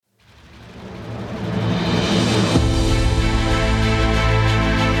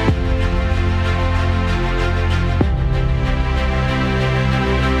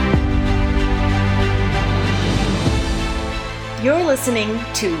listening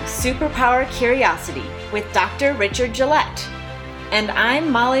to Superpower Curiosity with Dr. Richard Gillett, and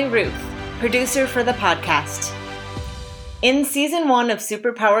I'm Molly Ruth, producer for the podcast. In Season 1 of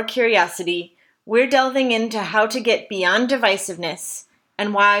Superpower Curiosity, we're delving into how to get beyond divisiveness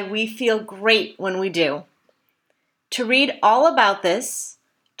and why we feel great when we do. To read all about this,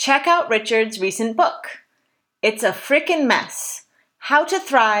 check out Richard's recent book. It's a frickin' mess: How to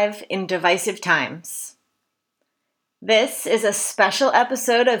Thrive in Divisive Times. This is a special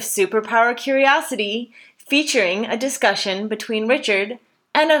episode of Superpower Curiosity featuring a discussion between Richard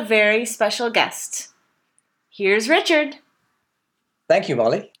and a very special guest. Here's Richard. Thank you,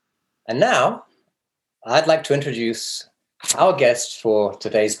 Molly. And now, I'd like to introduce our guest for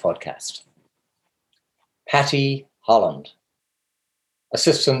today's podcast, Patti Holland,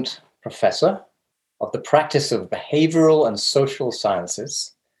 Assistant Professor of the Practice of Behavioral and Social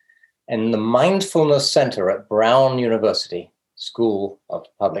Sciences in the Mindfulness Center at Brown University School of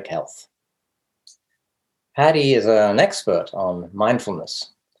Public Health. Patti is an expert on mindfulness,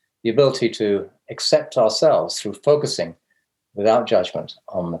 the ability to accept ourselves through focusing without judgment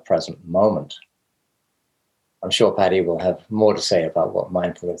on the present moment. I'm sure Patti will have more to say about what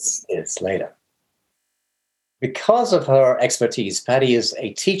mindfulness is later. Because of her expertise, Patti is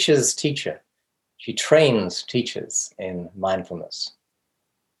a teacher's teacher. She trains teachers in mindfulness.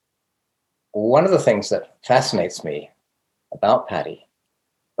 One of the things that fascinates me about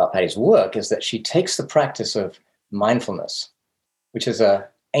Patti's work, is that she takes the practice of mindfulness, which is an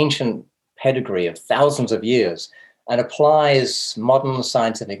ancient pedigree of thousands of years, and applies modern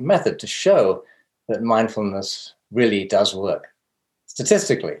scientific method to show that mindfulness really does work.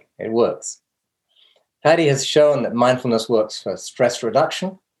 Statistically, it works. Patti has shown that mindfulness works for stress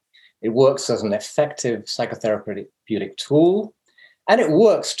reduction, it works as an effective psychotherapeutic tool, and it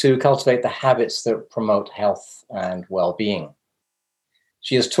works to cultivate the habits that promote health and well-being.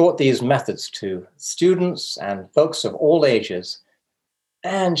 She has taught these methods to students and folks of all ages,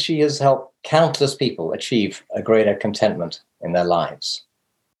 and she has helped countless people achieve a greater contentment in their lives.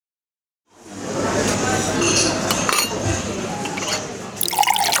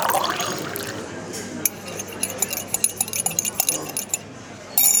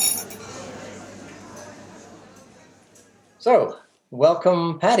 So,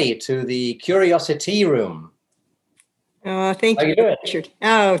 welcome, Patti, to the CuriosiTea Room. Oh, thank you, Richard.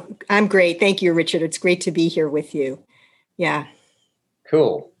 Oh, I'm great. Thank you, Richard. It's great to be here with you. Yeah.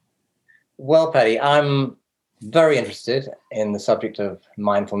 Cool. Well, Patti, I'm very interested in the subject of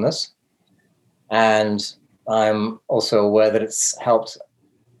mindfulness, and I'm also aware that it's helped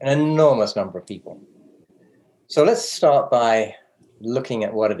an enormous number of people. So let's start by looking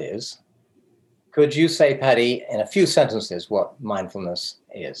at what it is. Could you say, Patti, in a few sentences, what mindfulness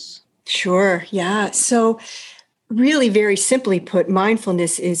is? Sure. Yeah. So really, very simply put,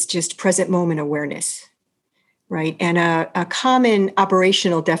 mindfulness is just present moment awareness, right? And a common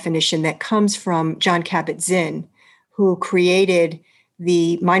operational definition that comes from Jon Kabat-Zinn, who created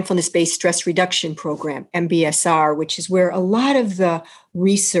the mindfulness-based stress reduction program, MBSR, which is where a lot of the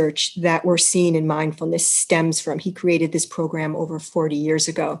research that we're seeing in mindfulness stems from. He created this program over 40 years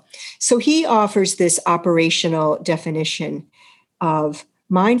ago. So he offers this operational definition of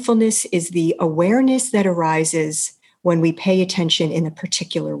mindfulness is the awareness that arises when we pay attention in a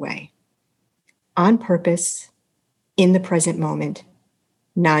particular way, on purpose, in the present moment,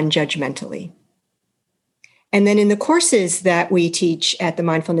 non-judgmentally. And then in the courses that we teach at the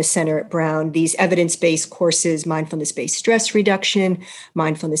Mindfulness Center at Brown, these evidence-based courses, mindfulness-based stress reduction,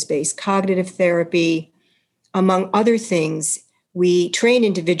 mindfulness-based cognitive therapy, among other things, we train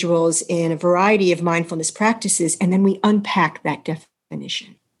individuals in a variety of mindfulness practices, and then we unpack that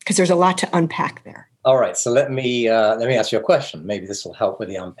definition because there's a lot to unpack there. All right, so let me ask you a question. Maybe this will help with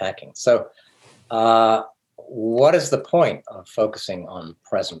the unpacking. So, what is the point of focusing on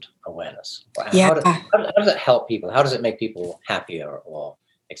present awareness? How does it help people? How does it make people happier, or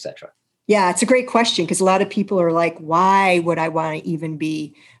etc.? Yeah, it's a great question because a lot of people are like, "Why would I want to even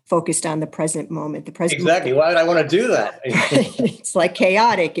be focused on the present moment?" The present exactly. Why would I want to do that? It's like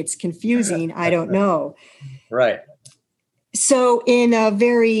chaotic. It's confusing. I don't know. Right. So, in a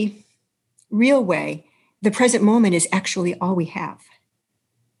very real way, the present moment is actually all we have.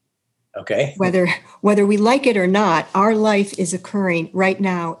 Okay. Whether we like it or not, our life is occurring right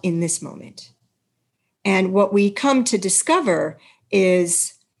now in this moment. And what we come to discover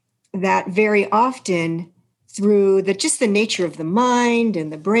is that very often through just the nature of the mind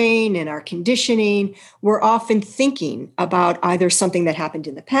and the brain and our conditioning, we're often thinking about either something that happened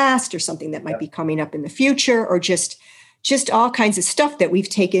in the past or something that might be coming up in the future, or just just all kinds of stuff that we've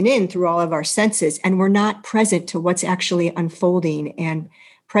taken in through all of our senses, and we're not present to what's actually unfolding and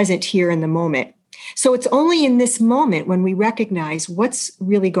present here in the moment. So it's only in this moment when we recognize what's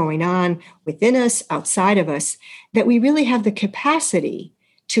really going on within us, outside of us, that we really have the capacity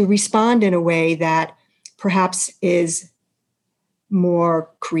to respond in a way that perhaps is more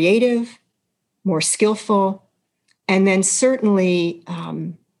creative, more skillful, and then certainly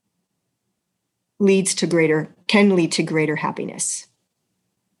can lead to greater happiness.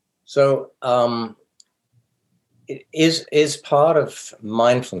 So is part of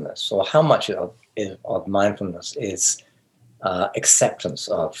mindfulness, or how much of mindfulness is acceptance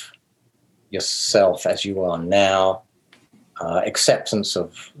of yourself as you are now, acceptance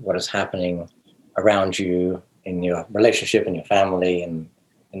of what is happening around you in your relationship, in your family, and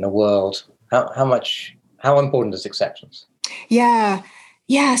in the world? How important is acceptance? Yeah.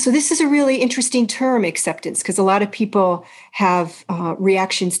 So this is a really interesting term, acceptance, because a lot of people have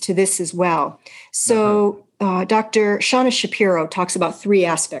reactions to this as well. So Dr. Shauna Shapiro talks about 3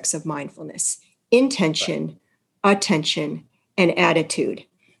 aspects of mindfulness: intention, attention, and attitude.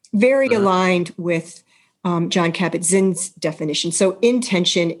 Very aligned with John Kabat-Zinn's definition. So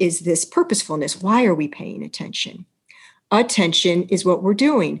intention is this purposefulness. Why are we paying attention? Attention is what we're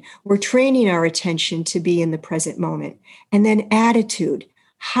doing. We're training our attention to be in the present moment. And then attitude,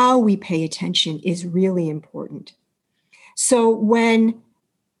 how we pay attention, is really important. So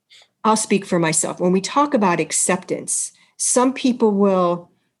I'll speak for myself. When we talk about acceptance, some people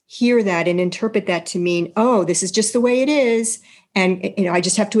will hear that and interpret that to mean, oh, this is just the way it is. And I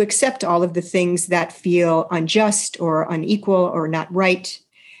just have to accept all of the things that feel unjust or unequal or not right.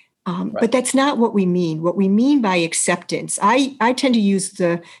 But that's not what we mean. What we mean by acceptance, I tend to use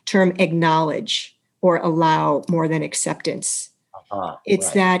the term acknowledge or allow more than acceptance.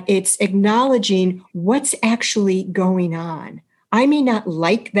 That it's acknowledging what's actually going on. I may not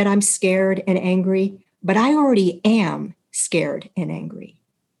like that I'm scared and angry, but I already am scared and angry.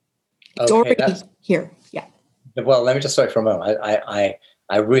 It's already here. Yeah. Well, let me just say for a moment.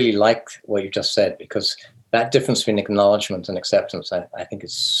 I really like what you just said, because that difference between acknowledgement and acceptance, I think,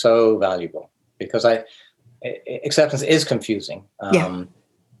 is so valuable, because acceptance is confusing.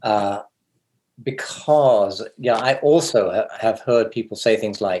 Because I also have heard people say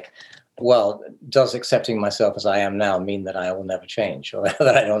things like, well, does accepting myself as I am now mean that I will never change, or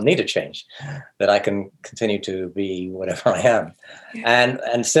that I don't need to change, that I can continue to be whatever I am?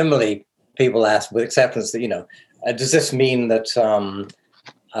 And similarly, people ask with acceptance that, does this mean that,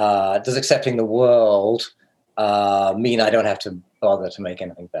 does accepting the world mean I don't have to bother to make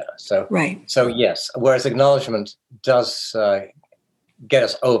anything better? So yes, whereas acknowledgement does get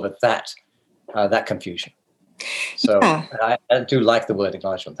us over that confusion. So I do like the word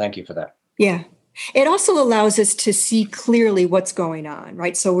acknowledgement. Thank you for that. Yeah. It also allows us to see clearly what's going on,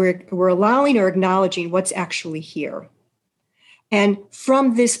 right? So we're allowing or acknowledging what's actually here. And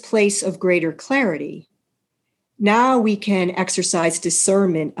from this place of greater clarity, now we can exercise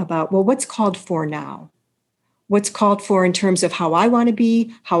discernment about, well, what's called for now? What's called for in terms of how I want to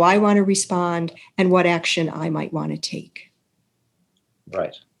be, how I want to respond, and what action I might want to take.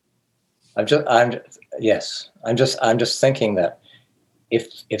 Right. I'm just thinking that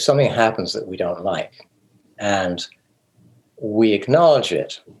if something happens that we don't like, and we acknowledge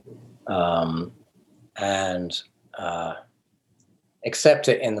it, and accept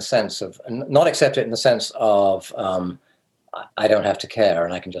it in the sense of, not accept it in the sense of I don't have to care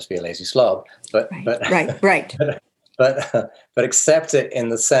and I can just be a lazy slob, but accept it in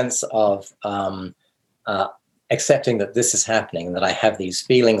the sense of accepting that this is happening and that I have these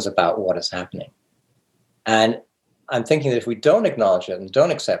feelings about what is happening. And I'm thinking that if we don't acknowledge it and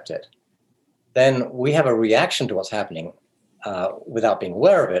don't accept it, then we have a reaction to what's happening without being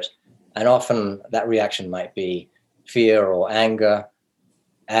aware of it. And often that reaction might be fear or anger.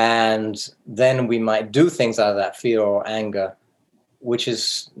 And then we might do things out of that fear or anger, which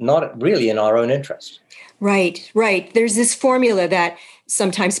is not really in our own interest. Right. There's this formula that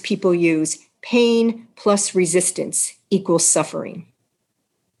sometimes people use: pain plus resistance equals suffering.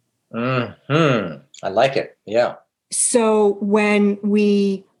 I like it. Yeah. So when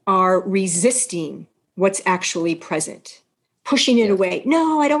we are resisting what's actually present, pushing it away,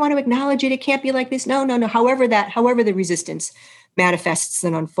 no, I don't want to acknowledge it, it can't be like this, no. However the resistance manifests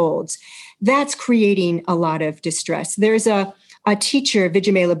and unfolds, that's creating a lot of distress. There's a teacher,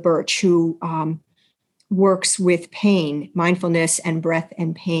 Vijamela Birch, who works with pain, mindfulness and breath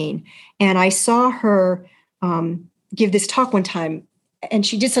and pain. And I saw her give this talk one time and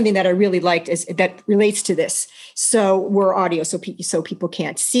she did something that I really liked that relates to this. So we're audio, so people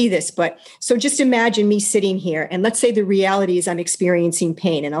can't see this. But so just imagine me sitting here, and let's say the reality is I'm experiencing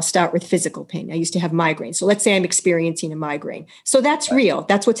pain, and I'll start with physical pain. I used to have migraines. So let's say I'm experiencing a migraine. So that's real.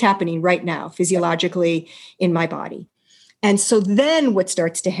 That's what's happening right now, physiologically in my body. And so then what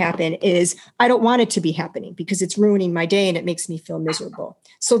starts to happen is I don't want it to be happening because it's ruining my day and it makes me feel miserable.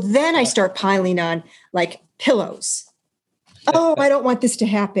 So then I start piling on like pillows. Oh, I don't want this to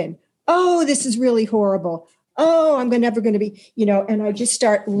happen. Oh, this is really horrible. Oh, I'm never going to be, and I just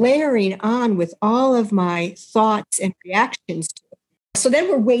start layering on with all of my thoughts and reactions to it. So then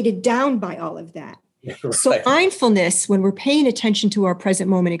we're weighted down by all of that. Right. So mindfulness, when we're paying attention to our present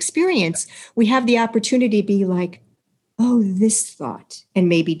moment experience, we have the opportunity to be like, oh, this thought, and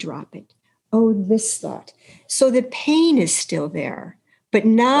maybe drop it. Oh, this thought. So the pain is still there. But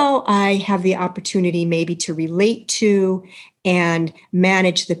now I have the opportunity maybe to relate to and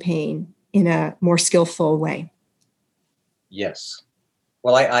manage the pain in a more skillful way. Yes.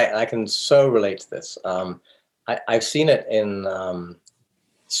 Well, I can so relate to this. I've seen it in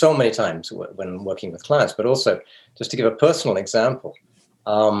so many times when working with clients, but also just to give a personal example.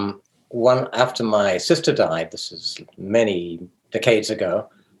 One after my sister died, this is many decades ago,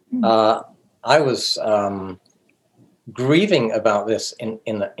 I was grieving about this in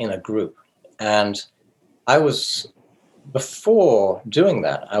a group, and I was, before doing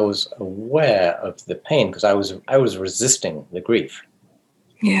that, I was aware of the pain because I was resisting the grief.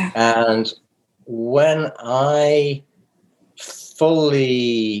 Yeah. And when I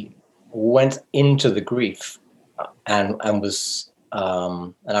fully went into the grief and was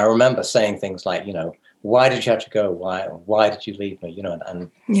and I remember saying things like, why did you have to go? Why did you leave me?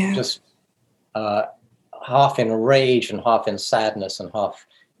 And just half in rage and half in sadness and half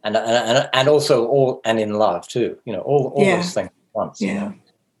and also all and in love too. All those things at once. Yeah.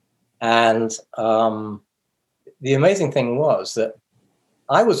 And the amazing thing was that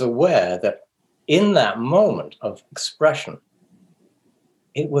I was aware that in that moment of expression,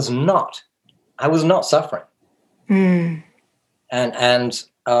 I was not suffering. Mm. And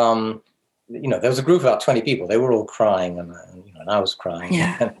there was a group of about 20 people. They were all crying, and I was crying.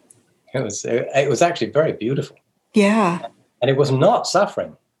 Yeah. It was actually very beautiful. Yeah. And it was not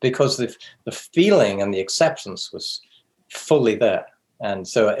suffering because the feeling and the acceptance was fully there. And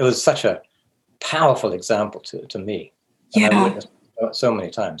so it was such a powerful example to me. And I witnessed it so many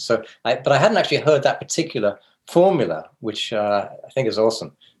times. But I hadn't actually heard that particular formula, which I think is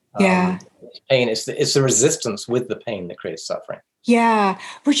awesome. Pain is the resistance with the pain that creates suffering. Yeah.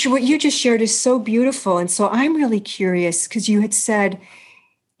 Richard, what you just shared is so beautiful. And so I'm really curious because you had said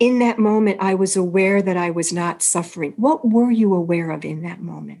in that moment, I was aware that I was not suffering. What were you aware of in that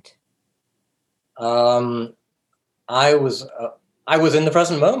moment? I was in the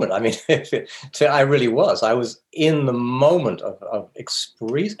present moment. I mean, I really was. I was in the moment of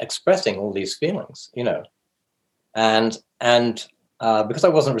expressing all these feelings, and because I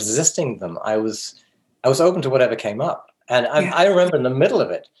wasn't resisting them, I was open to whatever came up. And I remember in the middle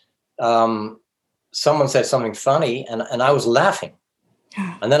of it, someone said something funny, and I was laughing,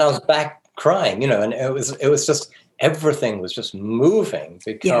 and then I was back crying, and it was just everything was just moving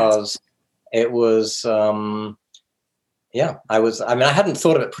because it was. I hadn't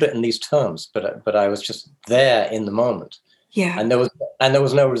thought of it, put it in these terms, but I was just there in the moment. Yeah. And there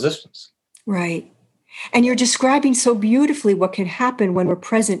was no resistance. Right. And you're describing so beautifully what can happen when we're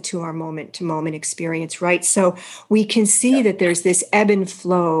present to our moment-to-moment experience, right? So we can see that there's this ebb and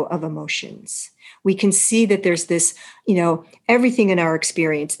flow of emotions. We can see that there's this, everything in our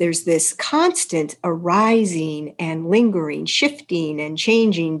experience, there's this constant arising and lingering, shifting and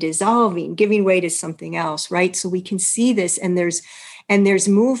changing, dissolving, giving way to something else, right? So we can see this, and there's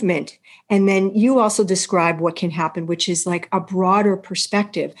movement. And then you also describe what can happen, which is like a broader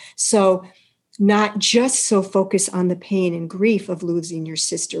perspective. So not just so focused on the pain and grief of losing your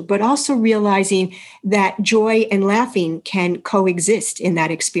sister, but also realizing that joy and laughing can coexist in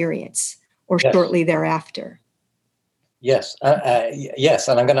that experience or shortly thereafter. Yes. Yes.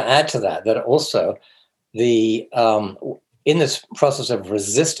 And I'm going to add to that also in this process of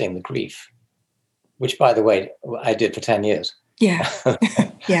resisting the grief, which, by the way, I did for 10 years. Yeah.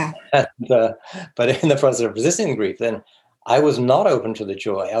 Yeah. But in the process of resisting the grief, then I was not open to the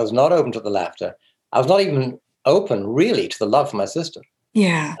joy. I was not open to the laughter. I was not even open really to the love for my sister.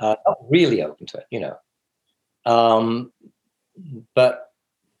 Yeah. Not really open to it, But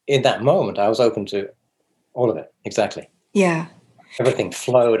in that moment, I was open to all of it. Exactly. Yeah. Everything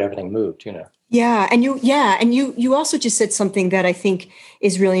flowed, everything moved, Yeah. And you also just said something that I think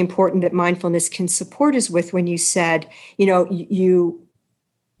is really important that mindfulness can support us with when you said, you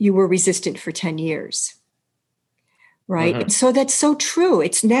you were resistant for 10 years. Right. Mm-hmm. And so that's so true.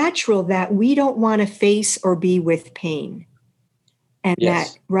 It's natural that we don't want to face or be with pain. And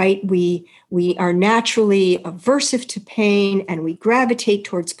Yes. that, right, we are naturally aversive to pain and we gravitate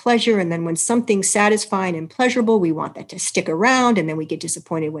towards pleasure. And then when something's satisfying and pleasurable, we want that to stick around. And then we get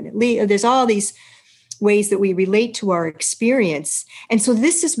disappointed when it leaves. There's all these ways that we relate to our experience. And so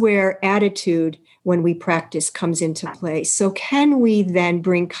this is where attitude, when we practice, comes into play. So can we then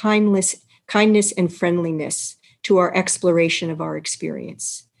bring kindness and friendliness to our exploration of our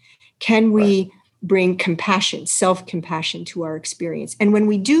experience? Can we bring compassion, self-compassion to our experience? And when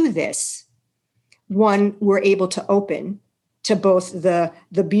we do this, one, we're able to open to both the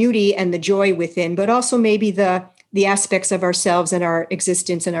beauty and the joy within, but also maybe the aspects of ourselves and our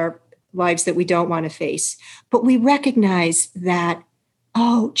existence and our lives that we don't want to face. But we recognize that,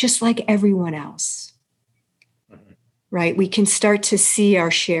 just like everyone else, right? We can start to see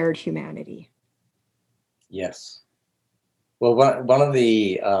our shared humanity. Yes. Well, one of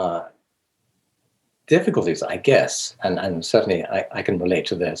the difficulties, I guess, and certainly I can relate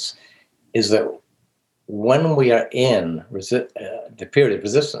to this, is that when we are in the period of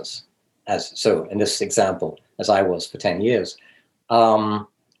resistance, so in this example, as I was for 10 years, I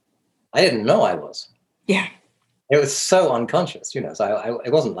didn't know I was. Yeah. It was so unconscious, so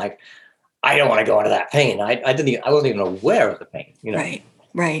it wasn't like, I don't want to go into that pain. I wasn't even aware of the pain,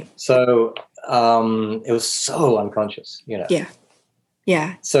 Right. So it was so unconscious,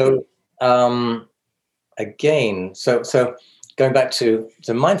 Yeah. So again, so going back to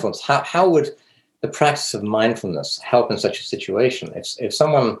mindfulness, how would the practice of mindfulness help in such a situation? If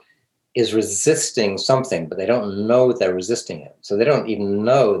someone is resisting something, but they don't know they're resisting it, so they don't even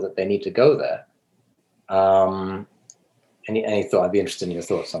know that they need to go there. Any thought? I'd be interested in your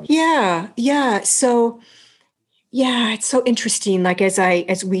thoughts on that. Yeah. So, it's so interesting. Like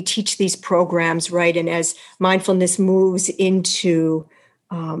as we teach these programs, right, and as mindfulness moves into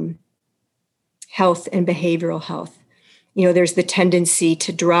health and behavioral health, there's the tendency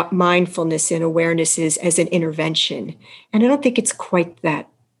to drop mindfulness and awarenesses as an intervention, and I don't think it's quite that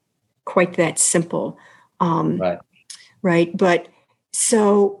simple. Right. But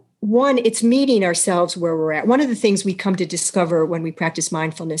so one, it's meeting ourselves where we're at. One of the things we come to discover when we practice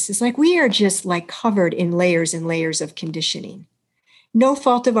mindfulness is like we are just like covered in layers and layers of conditioning. No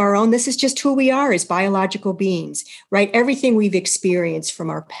fault of our own. This is just who we are as biological beings, right? Everything we've experienced from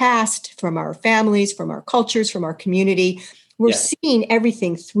our past, from our families, from our cultures, from our community, we're seeing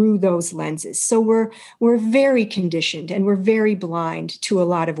everything through those lenses. So we're very conditioned and we're very blind to a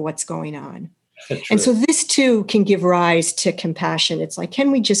lot of what's going on. True. And so this too can give rise to compassion. It's like,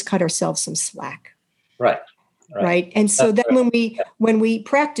 can we just cut ourselves some slack? Right. And so then when we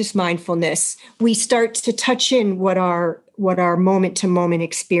practice mindfulness, we start to touch in what our moment to moment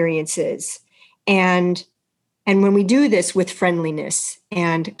experience is. And when we do this with friendliness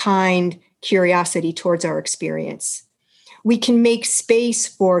and kind curiosity towards our experience, we can make space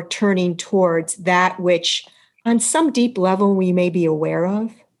for turning towards that which on some deep level we may be aware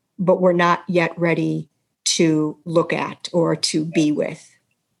of, but we're not yet ready to look at or to be with.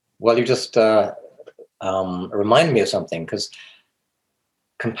 Well, you just remind me of something, because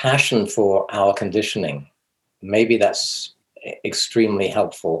compassion for our conditioning, maybe that's extremely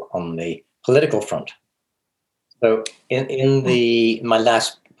helpful on the political front. So in my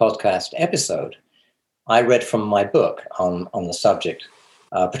last podcast episode, I read from my book on the subject,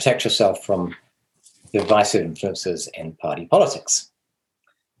 Protect Yourself from Divisive Influences in Party Politics.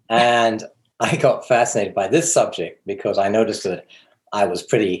 And I got fascinated by this subject because I noticed that I was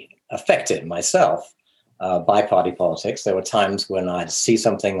pretty affected myself by party politics. There were times when I'd see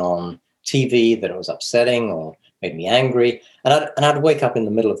something on TV that was upsetting or made me angry, and I'd wake up in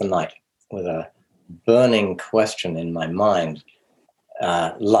the middle of the night with a burning question in my mind,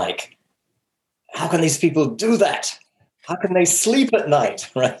 like, how can these people do that? How can they sleep at night,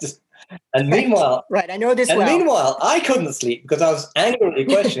 right? And meanwhile, I know this. And meanwhile, I couldn't sleep because I was angrily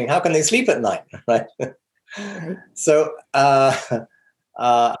questioning how can they sleep at night, right? So,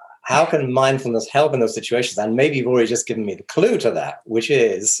 how can mindfulness help in those situations? And maybe you've already just given me the clue to that, which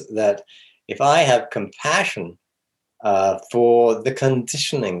is that if I have compassion for the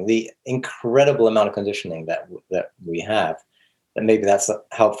conditioning, the incredible amount of conditioning that we have, then maybe that's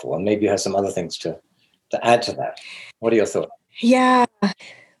helpful. And maybe you have some other things to add to that. What are your thoughts? Yeah,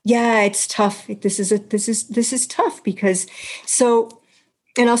 it's tough. This is tough because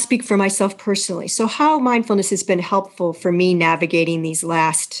and I'll speak for myself personally. So how mindfulness has been helpful for me navigating these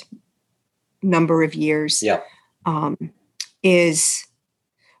last number of years is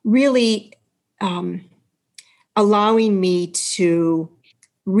really allowing me to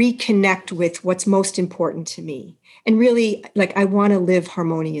reconnect with what's most important to me. And really, like, I want to live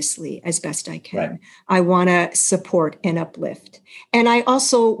harmoniously as best I can. Right. I want to support and uplift. And I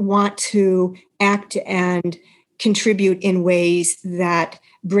also want to act and contribute in ways that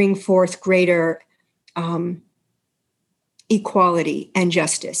bring forth greater equality and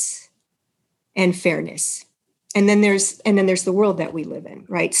justice and fairness. And then there's the world that we live in,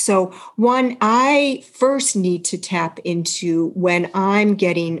 right? So one, I first need to tap into when I'm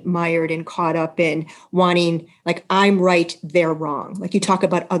getting mired and caught up in wanting, like, I'm right, they're wrong. Like you talk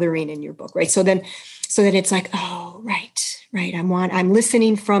about othering in your book, right? So then it's like, oh, right. I'm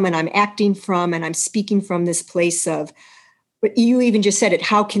listening from, and I'm acting from, and I'm speaking from this place of, but you even just said it,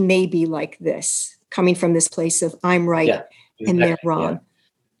 how can they be like this? Coming from this place of I'm right, Yeah, exactly. And they're wrong. Yeah.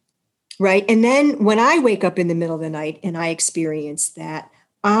 Right. And then when I wake up in the middle of the night and I experience that,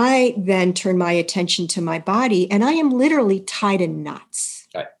 I then turn my attention to my body, and I am literally tied in knots.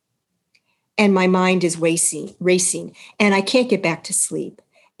 Right. And my mind is racing, and I can't get back to sleep.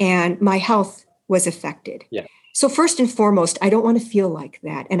 And my health was affected. Yeah. So first and foremost, I don't want to feel like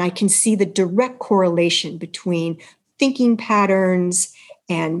that. And I can see the direct correlation between thinking patterns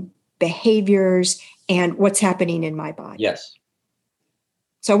and behaviors and what's happening in my body. Yes.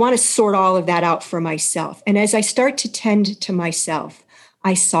 So I want to sort all of that out for myself. And as I start to tend to myself,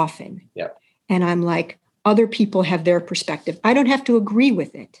 I soften. Yeah. And I'm like, other people have their perspective. I don't have to agree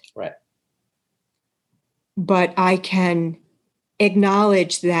with it. Right. But I can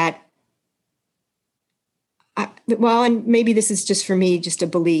acknowledge that, and maybe this is just for me, just a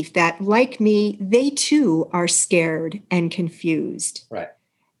belief that, like me, they too are scared and confused. Right.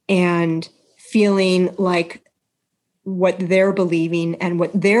 And feeling like what they're believing and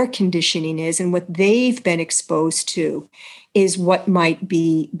what their conditioning is and what they've been exposed to is what might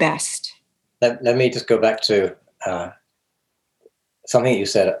be best. Let me just go back to something that you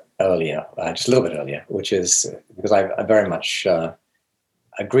said earlier, just a little bit earlier, which is because I very much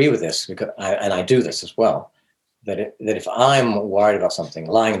agree with this, because I do this as well, that if I'm worried about something,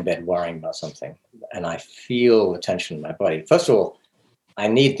 lying in bed worrying about something, and I feel the tension in my body, first of all, I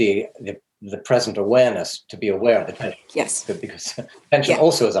need the present awareness to be aware of the tension. Yes. Because tension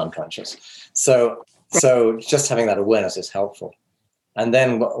also is unconscious. So just having that awareness is helpful. And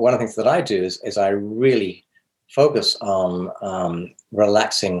then one of the things that I do is I really focus on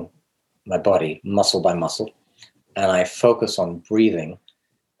relaxing my body muscle by muscle. And I focus on breathing.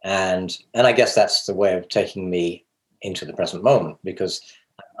 And I guess that's the way of taking me into the present moment, because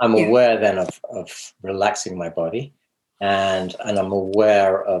I'm aware then of relaxing my body, and I'm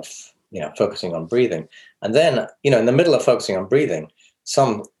aware of focusing on breathing. And then, in the middle of focusing on breathing,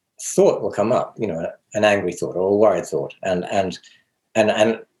 some thought will come up, an angry thought or a worried thought. And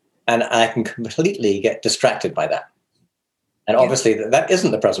I can completely get distracted by that. And obviously that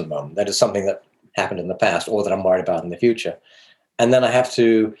isn't the present moment. That is something that happened in the past or that I'm worried about in the future. And then I have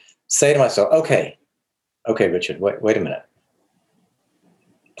to say to myself, okay, Richard, wait a minute.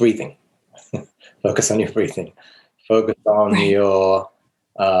 Breathing. Focus on your breathing. Focus on your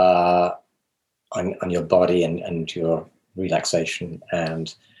on your body and your relaxation,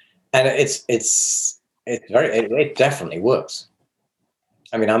 and it definitely works.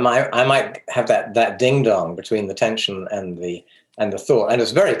 I mean, I might have that ding dong between the tension and the thought, and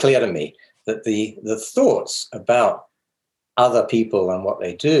it's very clear to me that the thoughts about other people and what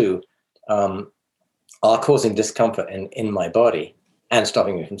they do are causing discomfort in my body and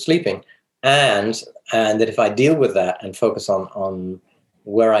stopping me from sleeping, and that if I deal with that and focus on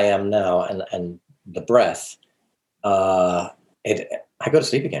where I am now and the breath, I go to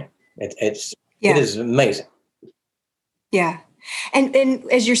sleep again. It is amazing. Yeah. And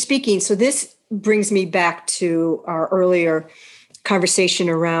as you're speaking, so this brings me back to our earlier conversation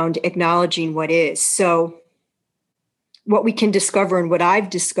around acknowledging what is. So what we can discover, and what I've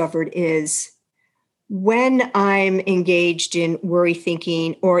discovered, is when I'm engaged in worry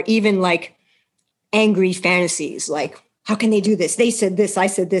thinking, or even like angry fantasies, like, how can they do this? They said this, I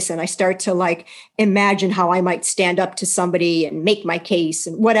said this. And I start to like imagine how I might stand up to somebody and make my case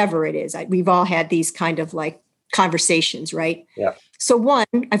and whatever it is. We've all had these kind of like conversations, right? Yeah. So one,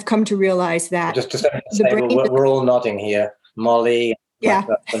 I've come to realize that just to say, we're all nodding here. Molly, yeah,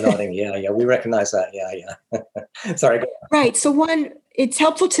 nodding. Yeah. We recognize that. Yeah. Sorry. Go on. Right. So one, it's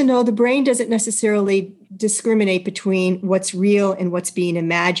helpful to know the brain doesn't necessarily discriminate between what's real and what's being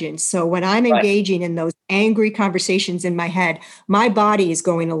imagined. So when I'm engaging in those angry conversations in my head, my body is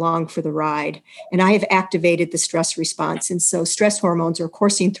going along for the ride, and I have activated the stress response. And so stress hormones are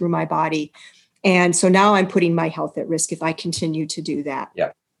coursing through my body. And so now I'm putting my health at risk if I continue to do that.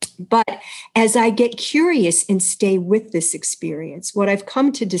 Yeah. But as I get curious and stay with this experience, what I've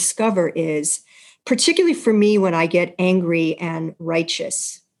come to discover is, particularly for me when I get angry and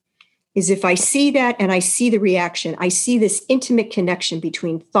righteous, is if I see that and I see the reaction, I see this intimate connection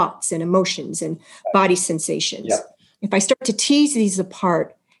between thoughts and emotions and body sensations. Yeah. If I start to tease these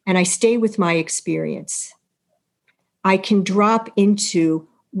apart and I stay with my experience, I can drop into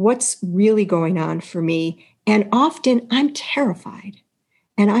what's really going on for me. And often I'm terrified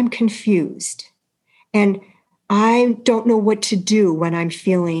and I'm confused and I don't know what to do when I'm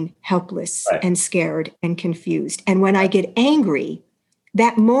feeling helpless and scared and confused. And when I get angry,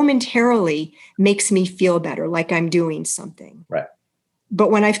 that momentarily makes me feel better, like I'm doing something. Right.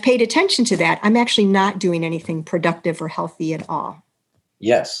 But when I've paid attention to that, I'm actually not doing anything productive or healthy at all.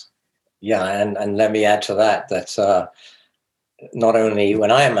 Yes. Yeah. And let me add to that, not only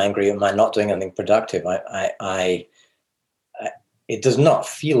when I am angry am I not doing anything productive, it does not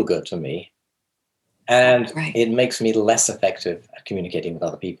feel good to me. And it makes me less effective at communicating with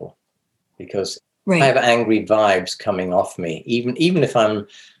other people because I have angry vibes coming off me, even if I'm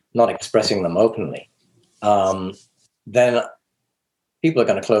not expressing them openly, then people are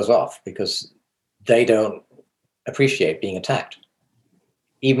going to close off because they don't appreciate being attacked,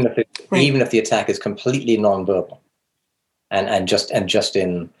 even if the attack is completely nonverbal and just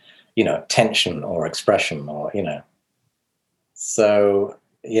in tension or expression or So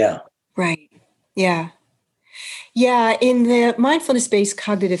yeah. Right. Yeah. Yeah. In the mindfulness-based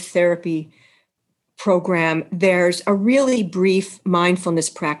cognitive therapy program, there's a really brief mindfulness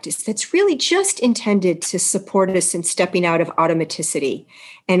practice that's really just intended to support us in stepping out of automaticity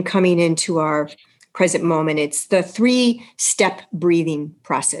and coming into our present moment. It's the 3-step breathing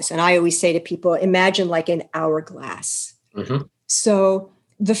process. And I always say to people, imagine like an hourglass. Mm-hmm. So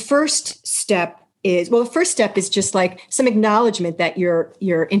the first step is just like some acknowledgement that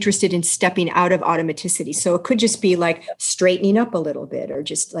you're interested in stepping out of automaticity. So it could just be like straightening up a little bit or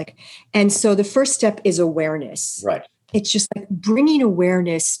just like, and so the first step is awareness. Right. It's just like bringing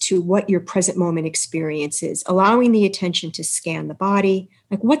awareness to what your present moment experience is, allowing the attention to scan the body,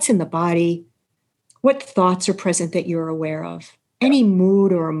 like what's in the body, what thoughts are present that you're aware of, any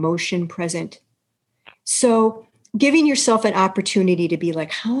mood or emotion present. So giving yourself an opportunity to be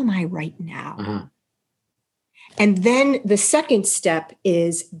like, how am I right now? Mm-hmm. And then the second step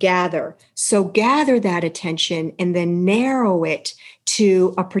is gather. So gather that attention and then narrow it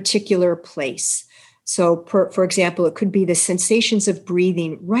to a particular place. So for example, it could be the sensations of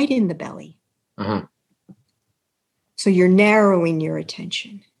breathing right in the belly. Mm-hmm. So you're narrowing your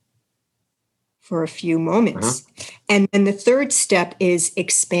attention for a few moments. Mm-hmm. And then the third step is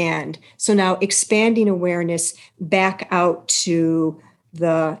expand. So now expanding awareness back out to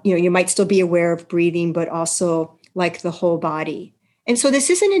you might still be aware of breathing, but also like the whole body. And so this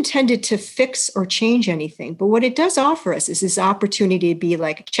isn't intended to fix or change anything, but what it does offer us is this opportunity to be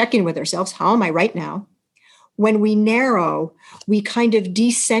like checking with ourselves. How am I right now? When we narrow, we kind of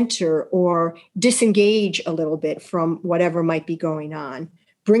decenter or disengage a little bit from whatever might be going on,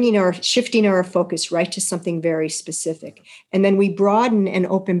 shifting our focus right to something very specific. And then we broaden and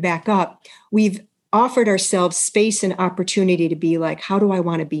open back up. We've offered ourselves space and opportunity to be like, how do I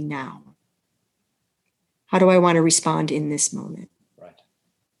want to be now? How do I want to respond in this moment?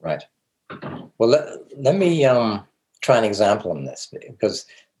 Right. Well, let me try an example on this, because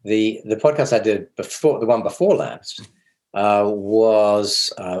the podcast I did before, the one before last,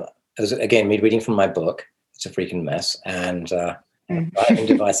 was again me reading from my book. It's a freaking mess, and Driving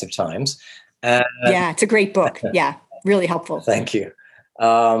Divisive Times. Yeah, it's a great book. Yeah, really helpful. Thank you.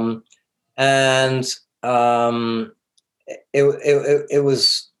 It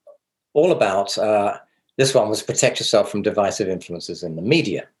was all about, this one was protect yourself from divisive influences in the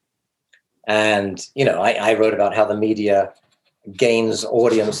media. And, I wrote about how the media gains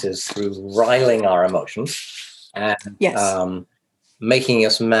audiences through riling our emotions and making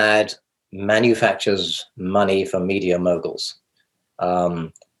us mad, manufactures money for media moguls.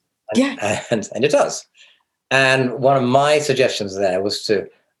 And it does. And one of my suggestions there was to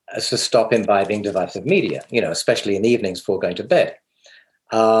stop imbibing divisive media, especially in the evenings before going to bed.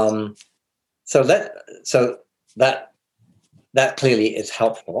 So that clearly is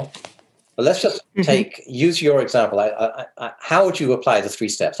helpful. But let's just use your example. How would you apply the 3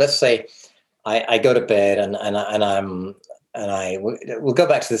 steps? Let's say I go to bed we'll go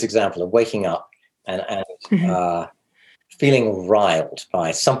back to this example of waking up and feeling riled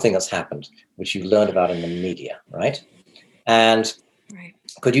by something that's happened, which you learned about in the media, right? And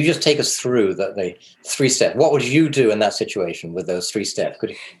could you just take us through the 3 steps? What would you do in that situation with those 3 steps?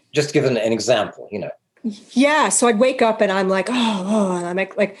 Could you just give an example, Yeah. So I'd wake up and I'm like, and I'm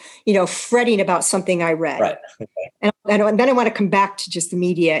like, fretting about something I read. Right. And then I want to come back to just the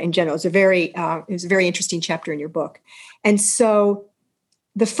media in general. It was a very interesting chapter in your book. And so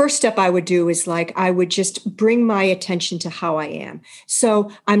the first step I would do is I would just bring my attention to how I am. So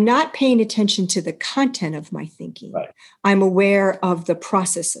I'm not paying attention to the content of my thinking. Right. I'm aware of the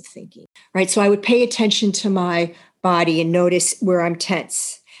process of thinking, right? So I would pay attention to my body and notice where I'm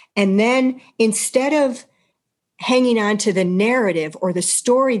tense. And then instead of hanging on to the narrative or the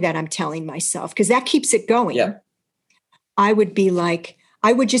story that I'm telling myself, because that keeps it going, I would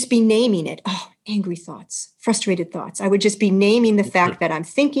just be naming it. Oh, angry thoughts, frustrated thoughts. I would just be naming the fact that I'm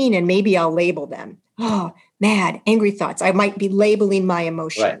thinking, and maybe I'll label them. Oh, mad, angry thoughts. I might be labeling my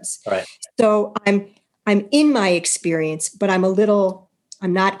emotions. Right. So I'm in my experience, but I'm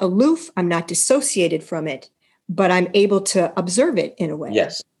not aloof. I'm not dissociated from it, but I'm able to observe it in a way.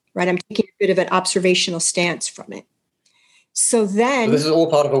 Yes. Right. I'm taking a bit of an observational stance from it. So then this is all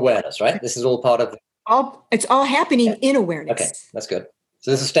part of awareness, right? This is all part of it's all happening in awareness. Okay, that's good.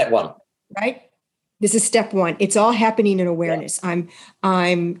 So this is step one. Right? This is step one. It's all happening in awareness. Yeah.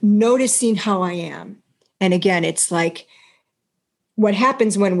 I'm noticing how I am. And again, it's like what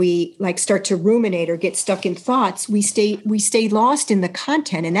happens when we start to ruminate or get stuck in thoughts, we stay lost in the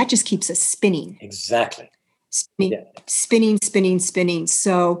content, and that just keeps us spinning. Exactly. Spinning.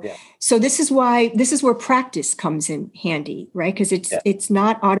 So this is where practice comes in handy, right? Because it's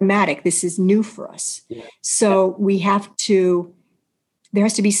not automatic. This is new for us. Yeah. So there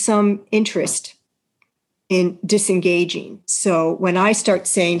has to be some interest in disengaging. So when I start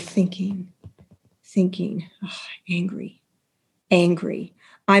saying thinking, angry,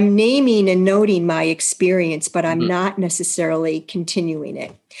 I'm naming and noting my experience, but I'm not necessarily continuing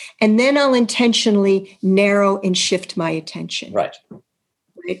it. And then I'll intentionally narrow and shift my attention. Right.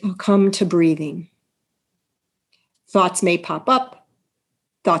 I'll come to breathing. Thoughts may pop up.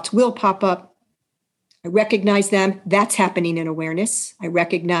 Thoughts will pop up. I recognize them. That's happening in awareness. I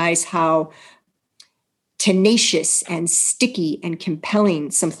recognize how tenacious and sticky and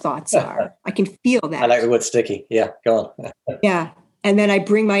compelling some thoughts are. I can feel that. I like the word sticky. Yeah, go on. Yeah. And then I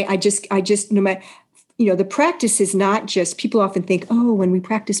bring I just, no matter, the practice is not just, people often think, when we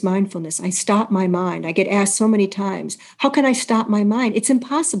practice mindfulness, I stop my mind. I get asked so many times, how can I stop my mind? It's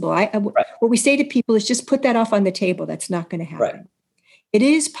impossible. What we say to people is just put that off on the table. That's not going to happen. Right. It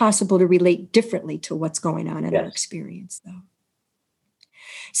is possible to relate differently to what's going on in our experience, though.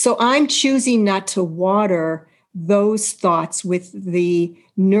 So I'm choosing not to water those thoughts with the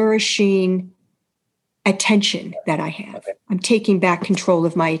nourishing attention that I have. Okay. I'm taking back control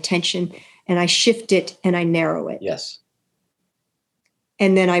of my attention, and I shift it and I narrow it. Yes.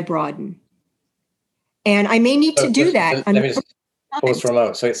 And then I broaden. And I may need to do that. Let me just pause for a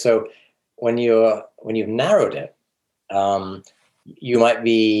moment. So when you've narrowed it, you might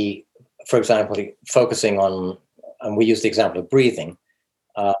be, for example, focusing on, and we use the example of breathing.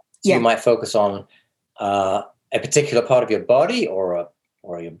 You might focus on a particular part of your body or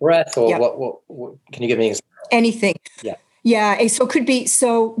your breath, or what can you give me an example? Anything. Yeah. Yeah. So it could be,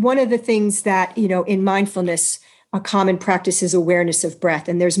 one of the things that, in mindfulness, a common practice is awareness of breath.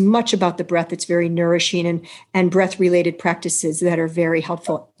 And there's much about the breath that's very nourishing, and breath related practices that are very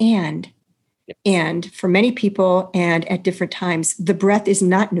helpful. And for many people and at different times, the breath is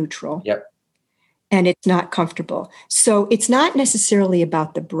not neutral. Yep. And it's not comfortable. So it's not necessarily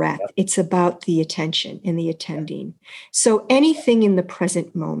about the breath. Yep. It's about the attention and the attending. So anything in the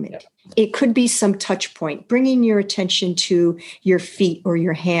present moment, it could be some touch point, bringing your attention to your feet or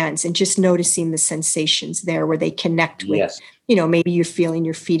your hands and just noticing the sensations there where they connect with, maybe you're feeling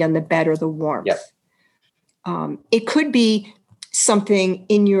your feet on the bed or the warmth. Yep. It could be something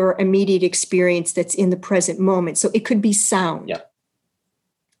in your immediate experience that's in the present moment. So it could be sound. Yep.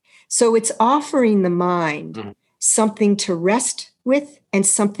 So it's offering the mind something to rest with and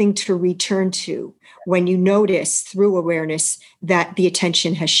something to return to when you notice through awareness that the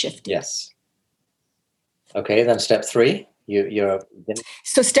attention has shifted. Yes. Okay, then step 3.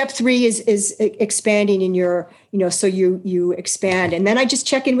 So step 3 is expanding in your, so you expand. And then I just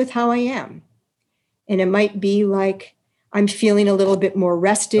check in with how I am. And it might be like, I'm feeling a little bit more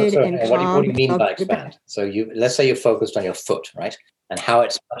rested and calm. What do you mean by expand? So let's say you're focused on your foot, right? And how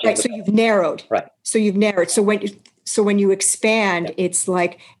it's right. So you've narrowed. Right. So you've narrowed. So when you expand, it's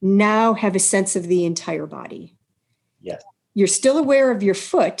like now have a sense of the entire body. Yes. You're still aware of your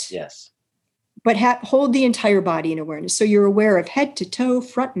foot. Yes. But hold the entire body in awareness. So you're aware of head to toe,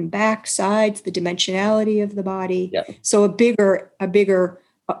 front and back, sides, the dimensionality of the body. Yep. So a bigger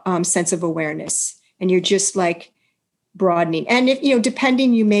sense of awareness, and you're just like broadening. And if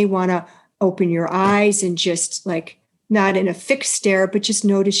depending, you may want to open your eyes and just like not in a fixed stare, but just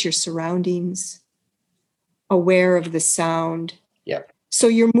notice your surroundings, aware of the sound. Yeah. So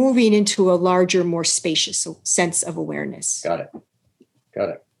you're moving into a larger, more spacious sense of awareness. Got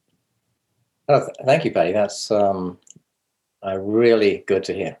it. Oh, thank you, Patti. That's really good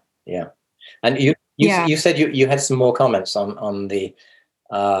to hear. Yeah. And you said you had some more comments on the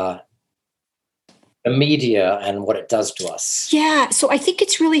media and what it does to us. Yeah. So I think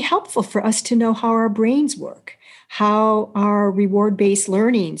it's really helpful for us to know how our brains work, how our reward-based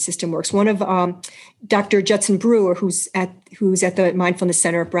learning system works. One of Dr. Judson Brewer, who's at the Mindfulness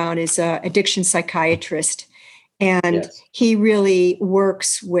Center at Brown, is an addiction psychiatrist. And he really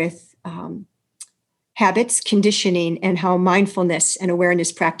works with habits, conditioning, and how mindfulness and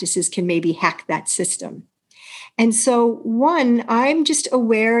awareness practices can maybe hack that system. And so, one, I'm just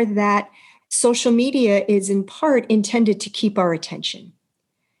aware that social media is in part intended to keep our attention,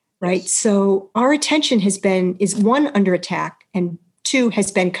 right? Yes. So our attention is one, under attack, and two,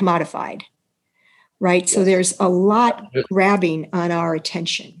 has been commodified, right? Yes. So there's a lot grabbing on our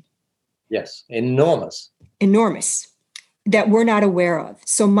attention. Yes, enormous, that we're not aware of.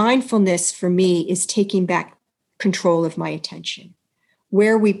 So mindfulness for me is taking back control of my attention.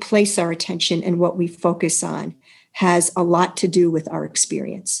 Where we place our attention and what we focus on has a lot to do with our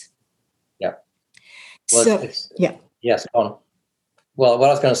experience. Yeah. Well, Yes. Well, what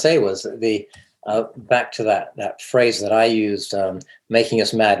I was going to say was the back to that phrase that I used, making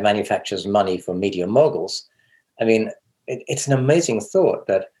us mad manufactures money for media moguls. I mean, it's an amazing thought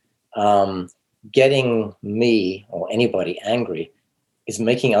that getting me or anybody angry is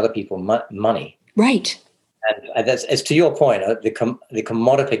making other people money. Right. And that's, as to your point, the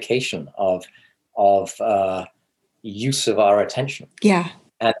commodification of use of our attention. Yeah.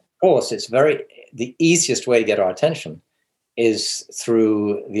 And of course, the easiest way to get our attention is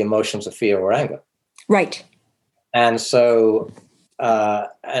through the emotions of fear or anger. Right. And so,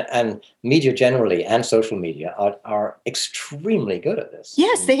 and media generally and social media are extremely good at this.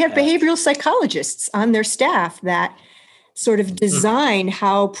 Yes, they have behavioral psychologists on their staff that sort of design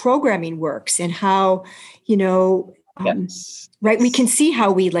how programming works and how, right? We can see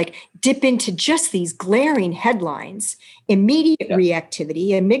how we like dip into just these glaring headlines, immediate reactivity.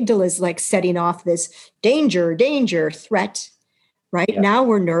 Amygdala is like setting off this danger, threat, right? Yeah. Now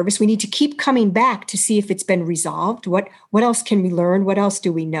we're nervous. We need to keep coming back to see if it's been resolved. What else can we learn? What else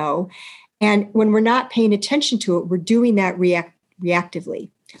do we know? And when we're not paying attention to it, we're doing that reactively.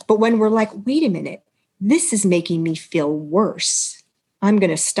 But when we're like, wait a minute, this is making me feel worse, I'm going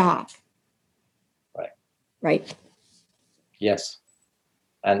to stop. Right. Yes.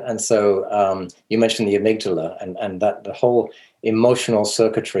 And so you mentioned the amygdala and that the whole emotional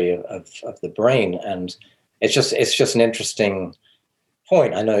circuitry of the brain. And it's just an interesting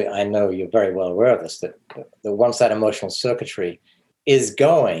point. I know you're very well aware of this, that once that emotional circuitry is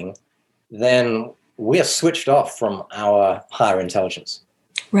going, then we are switched off from our higher intelligence.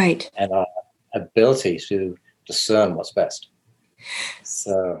 Right. And our ability to discern what's best.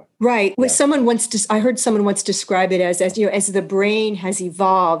 So right. Well, I heard someone once describe it as the brain has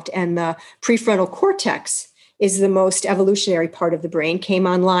evolved and the prefrontal cortex is the most evolutionary part of the brain, came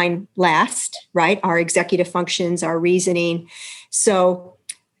online last, right? Our executive functions, our reasoning. So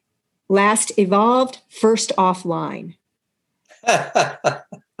last evolved, first offline.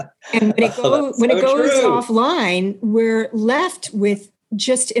 And when it goes offline, we're left with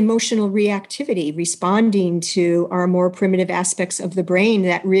just emotional reactivity, responding to our more primitive aspects of the brain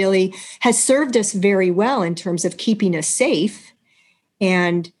that really has served us very well in terms of keeping us safe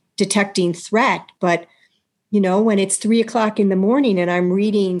and detecting threat. But, when it's 3:00 in the morning and I'm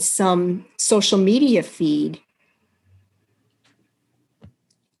reading some social media feed,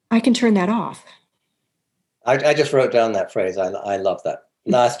 I can turn that off. I just wrote down that phrase. I love that.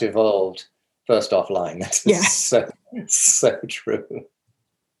 Last evolved, first offline. That's so true.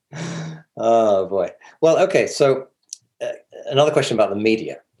 Oh boy. Well, okay. So another question about the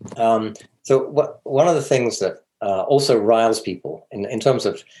media. So one of the things that also riles people in terms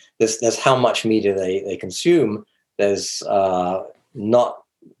of this, there's how much media they consume. There's not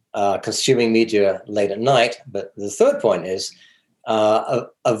consuming media late at night. But the third point is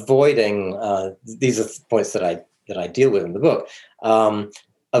avoiding. These are points that I deal with in the book.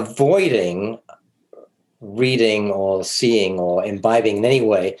 Avoiding reading or seeing or imbibing in any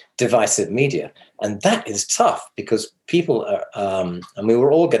way divisive media. And that is tough because people are, and we will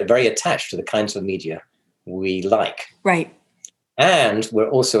all get very attached to the kinds of media we like. Right. And we're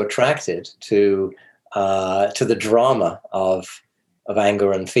also attracted to the drama of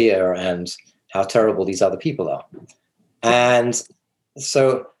anger and fear and how terrible these other people are. And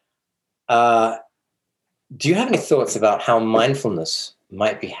so Do you have any thoughts about how mindfulness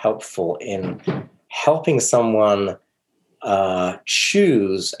might be helpful in helping someone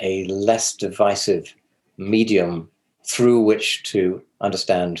choose a less divisive medium through which to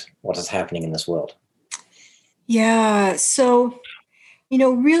understand what is happening in this world? Yeah. So,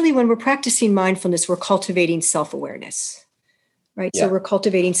 really, when we're practicing mindfulness, we're cultivating self-awareness, right? So Yeah. we're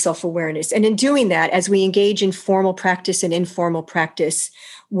cultivating self-awareness. And in doing that, as we engage in formal practice and informal practice,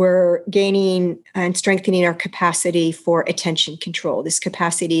 we're gaining and strengthening our capacity for attention control, this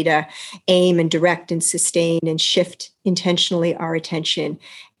capacity to aim and direct and sustain and shift intentionally our attention.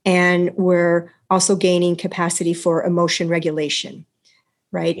 And we're also gaining capacity for emotion regulation.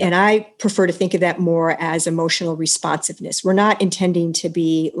 Right. Yeah. And I prefer to think of that more as emotional responsiveness. We're not intending to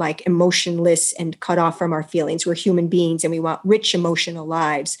be like emotionless and cut off from our feelings. We're human beings and we want rich emotional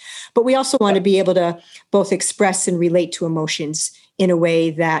lives. But we also want to be able to both express and relate to emotions in a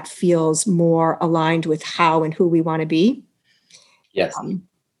way that feels more aligned with how and who we want to be. Yes.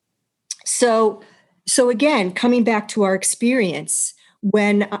 So again, coming back to our experience,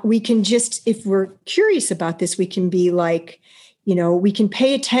 when we can just, if we're curious about this, we can be like, we can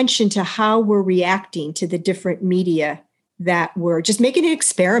pay attention to how we're reacting to the different media that we're just making an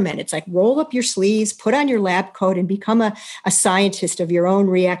experiment. It's like roll up your sleeves, put on your lab coat, and become a scientist of your own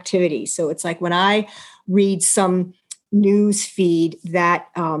reactivity. So it's like when I read some news feed that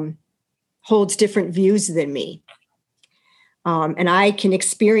holds different views than me, and I can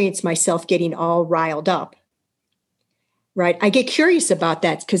experience myself getting all riled up. Right. I get curious about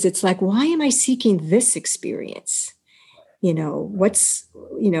that because it's like, why am I seeking this experience? What's,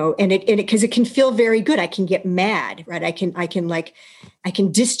 and it because it can feel very good. I can get mad, right? I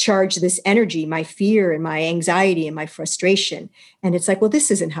can discharge this energy, my fear and my anxiety and my frustration. And it's like, well, this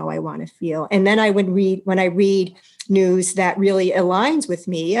isn't how I want to feel. And then when I read news that really aligns with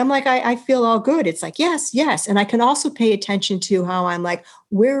me, I'm like, I feel all good. It's like, yes. And I can also pay attention to how I'm like,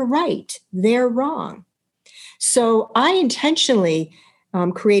 we're right, they're wrong. So I intentionally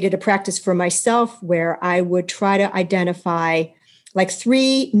created a practice for myself where I would try to identify like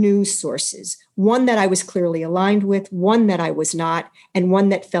 3 news sources, one that I was clearly aligned with, one that I was not, and one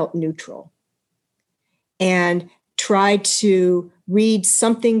that felt neutral. And tried to read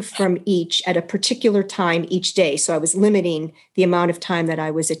something from each at a particular time each day. So I was limiting the amount of time that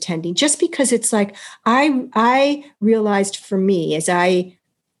I was attending, just because it's like, I realized for me, as I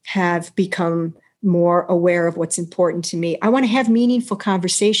have become more aware of what's important to me, I want to have meaningful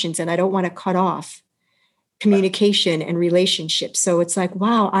conversations and I don't want to cut off communication and relationships. So it's like,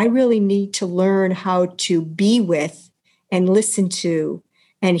 wow, I really need to learn how to be with and listen to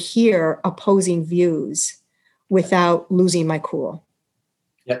and hear opposing views without losing my cool.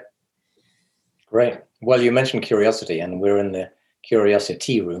 Yep. Great. Well, you mentioned curiosity, and we're in the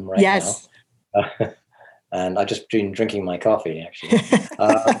CuriosiTea Room right yes. now. And I've just been drinking my coffee, actually.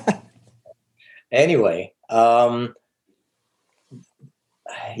 Anyway, I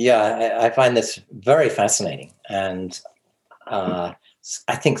find this very fascinating, and I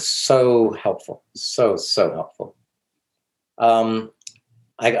think so helpful, so helpful. I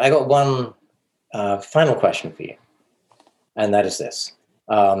got one final question for you, and that is this.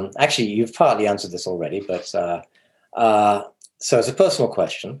 Actually, you've partly answered this already, but so it's a personal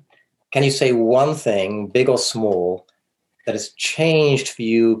question. Can you say one thing, big or small, that has changed for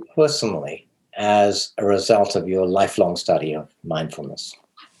you personally as a result of your lifelong study of mindfulness?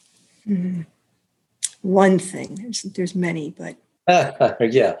 One thing. There's many, but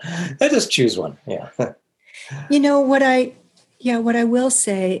yeah, I just choose one. Yeah. What I will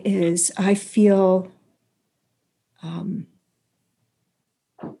say is I feel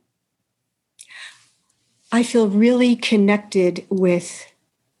really connected with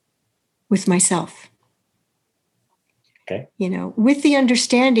myself. Okay. With the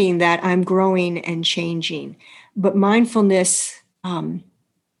understanding that I'm growing and changing, but mindfulness,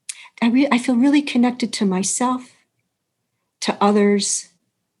 I feel really connected to myself, to others,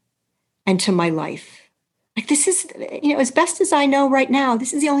 and to my life. Like this is, as best as I know right now,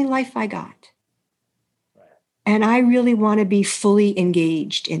 this is the only life I got. Right. And I really want to be fully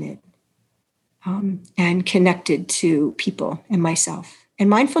engaged in it and connected to people and myself. And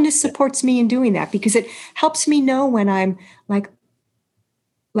mindfulness supports me in doing that because it helps me know when I'm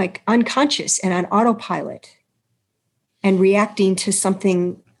like unconscious and on autopilot and reacting to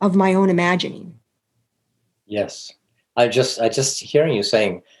something of my own imagining. Yes. I just hearing you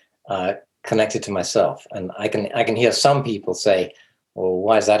saying connected to myself, and I can hear some people say, well,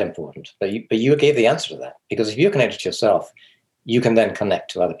 why is that important? But you gave the answer to that, because if you're connected to yourself, you can then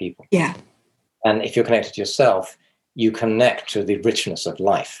connect to other people. Yeah. And if you're connected to yourself, you connect to the richness of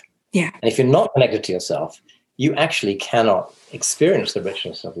life. Yeah. And if you're not connected to yourself, you actually cannot experience the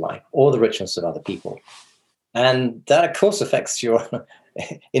richness of life or the richness of other people. And that, of course, affects your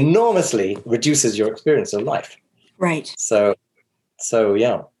enormously reduces your experience of life. Right. So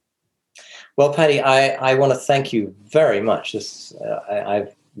yeah. Well, Patti, I want to thank you very much.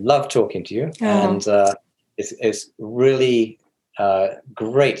 I've loved talking to you, and it's really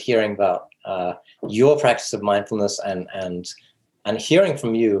great hearing about your practice of mindfulness and hearing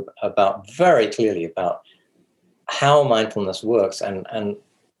from you very clearly about how mindfulness works and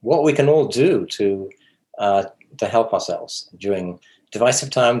what we can all do to help ourselves during divisive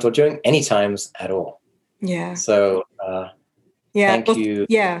times or during any times at all. Yeah. So thank you.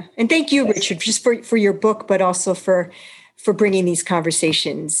 Yeah. And thank you, Richard, just for your book, but also for bringing these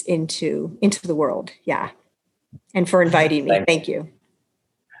conversations into the world. Yeah. And for inviting me. Thank you.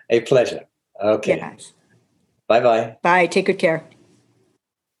 A pleasure. Okay. Yes. Bye-bye. Bye. Take good care.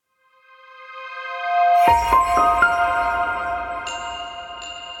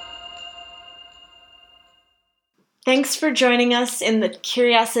 Thanks for joining us in the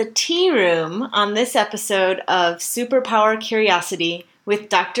CuriosiTea Room on this episode of Superpower Curiosity with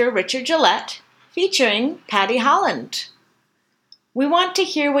Dr. Richard Gillett, featuring Patti Holland. We want to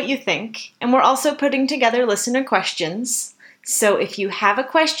hear what you think, and we're also putting together listener questions. So if you have a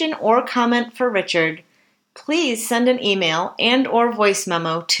question or comment for Richard, please send an email and/or voice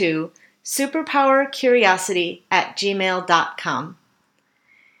memo to superpowercuriosity@gmail.com.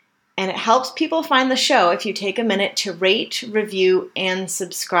 And it helps people find the show if you take a minute to rate, review, and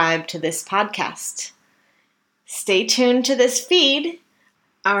subscribe to this podcast. Stay tuned to this feed.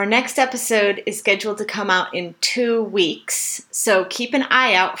 Our next episode is scheduled to come out in 2 weeks, so keep an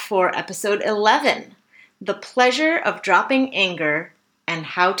eye out for episode 11, The Pleasure of Dropping Anger and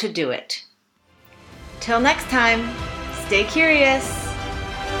How to Do It. Till next time, stay curious.